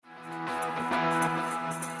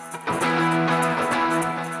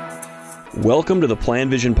Welcome to the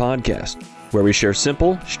PlanVision podcast, where we share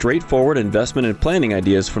simple, straightforward investment and planning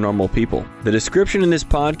ideas for normal people. The description in this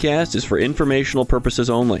podcast is for informational purposes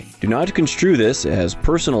only. Do not construe this as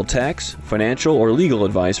personal tax, financial, or legal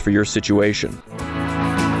advice for your situation.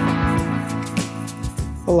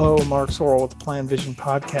 Hello, Mark Sorrell with the PlanVision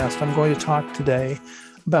podcast. I'm going to talk today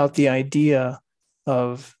about the idea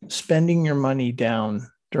of spending your money down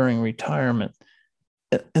during retirement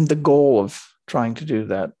and the goal of trying to do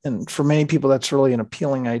that. And for many people, that's really an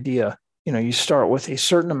appealing idea. You know, you start with a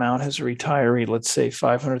certain amount as a retiree, let's say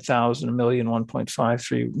 500,000, a million,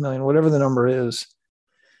 1.53 million, whatever the number is.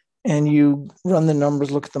 And you run the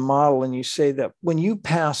numbers, look at the model, and you say that when you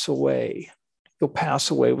pass away, you'll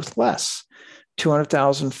pass away with less.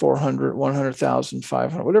 200,000, 400, 100,000,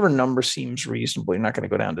 500, whatever number seems reasonable. You're not going to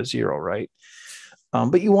go down to zero, right?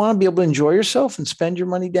 But you want to be able to enjoy yourself and spend your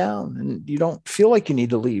money down, and you don't feel like you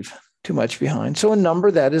need to leave too much behind. So a number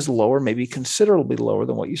that is lower, maybe considerably lower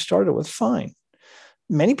than what you started with, fine.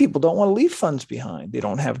 Many people don't want to leave funds behind. They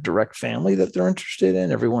don't have direct family that they're interested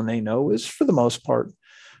in. Everyone they know is, for the most part,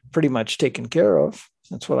 pretty much taken care of.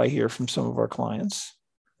 That's what I hear from some of our clients.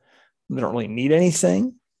 They don't really need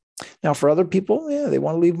anything. Now, for other people, they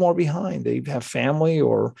want to leave more behind. They have family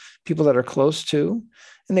or people that are close to,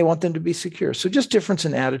 and they want them to be secure. So just difference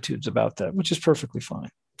in attitudes about that, which is perfectly fine.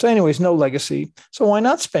 So anyways, no legacy. So why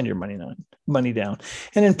not spend your money down?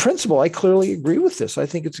 And in principle, I clearly agree with this. I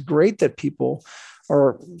think it's great that people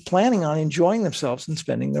are planning on enjoying themselves and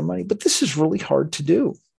spending their money. But this is really hard to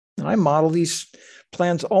do. And I model these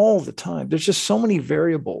plans all the time. There's just so many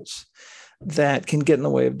variables that can get in the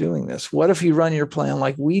way of doing this. What if you run your plan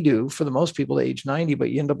like we do for the most people to age 90, but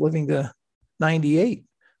you end up living to 98,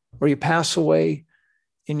 or you pass away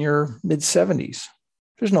in your mid-70s?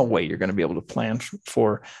 There's no way you're going to be able to plan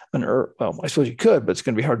for well, I suppose you could, but it's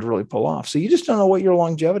going to be hard to really pull off. So you just don't know what your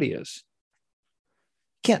longevity is.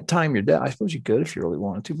 You can't time your death. I suppose you could if you really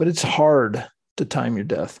wanted to, but it's hard to time your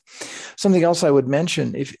death. Something else I would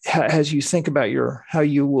mention, as you think about how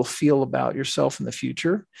you will feel about yourself in the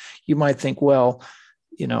future, you might think, well,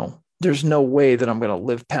 there's no way that I'm going to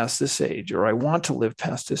live past this age, or I want to live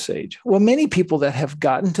past this age. Well, many people that have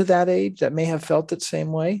gotten to that age that may have felt that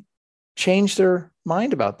same way change their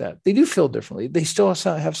mind about that. They do feel differently. They still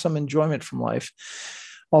have some enjoyment from life,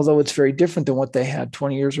 although it's very different than what they had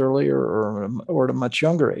 20 years earlier or at a much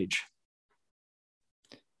younger age.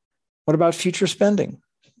 What about future spending?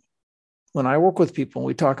 When I work with people and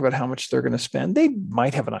we talk about how much they're going to spend, they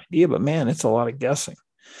might have an idea, but man, it's a lot of guessing.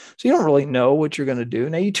 So you don't really know what you're going to do.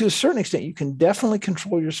 Now, to a certain extent, you can definitely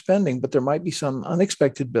control your spending, but there might be some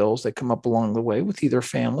unexpected bills that come up along the way with either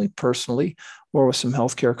family, personally, or with some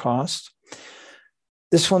healthcare costs.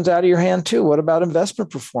 This one's out of your hand too. What about investment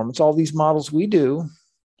performance? All these models we do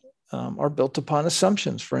are built upon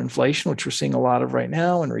assumptions for inflation, which we're seeing a lot of right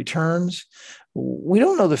now, and returns. We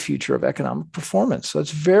don't know the future of economic performance. So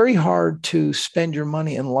it's very hard to spend your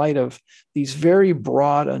money in light of these very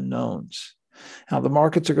broad unknowns, how the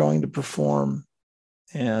markets are going to perform,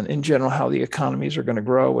 and in general, how the economies are going to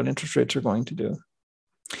grow, what interest rates are going to do.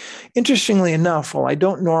 Interestingly enough, while I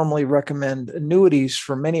don't normally recommend annuities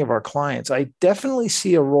for many of our clients, I definitely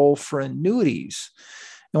see a role for annuities.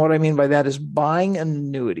 And what I mean by that is buying an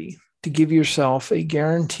annuity to give yourself a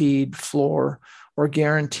guaranteed floor or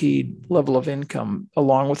guaranteed level of income,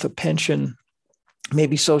 along with a pension,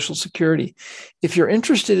 maybe Social Security. If you're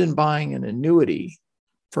interested in buying an annuity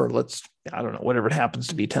for, whatever it happens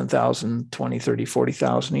to be, 10,000, 20, 30,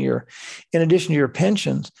 40,000 a year, in addition to your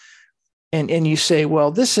pensions, and you say, well,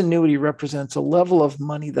 this annuity represents a level of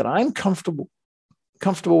money that I'm comfortable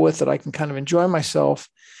with, that I can kind of enjoy myself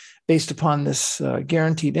based upon this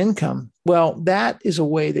guaranteed income. Well, that is a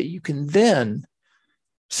way that you can then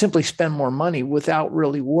simply spend more money without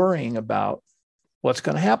really worrying about what's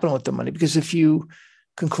going to happen with the money. Because if you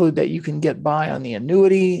conclude that you can get by on the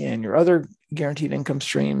annuity and your other guaranteed income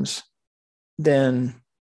streams, then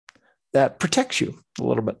that protects you a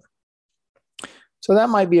little bit. So that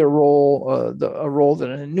might be a role that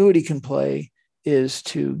an annuity can play, is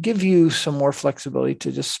to give you some more flexibility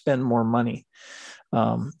to just spend more money,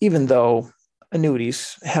 even though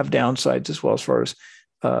annuities have downsides as well, as far as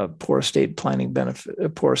poor estate planning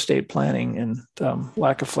and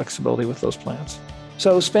lack of flexibility with those plans.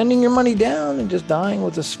 So spending your money down and just dying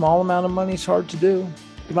with a small amount of money is hard to do.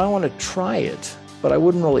 You might want to try it, but I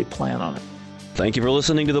wouldn't really plan on it. Thank you for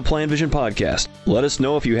listening to the PlanVision podcast. Let us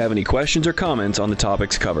know if you have any questions or comments on the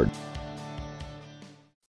topics covered.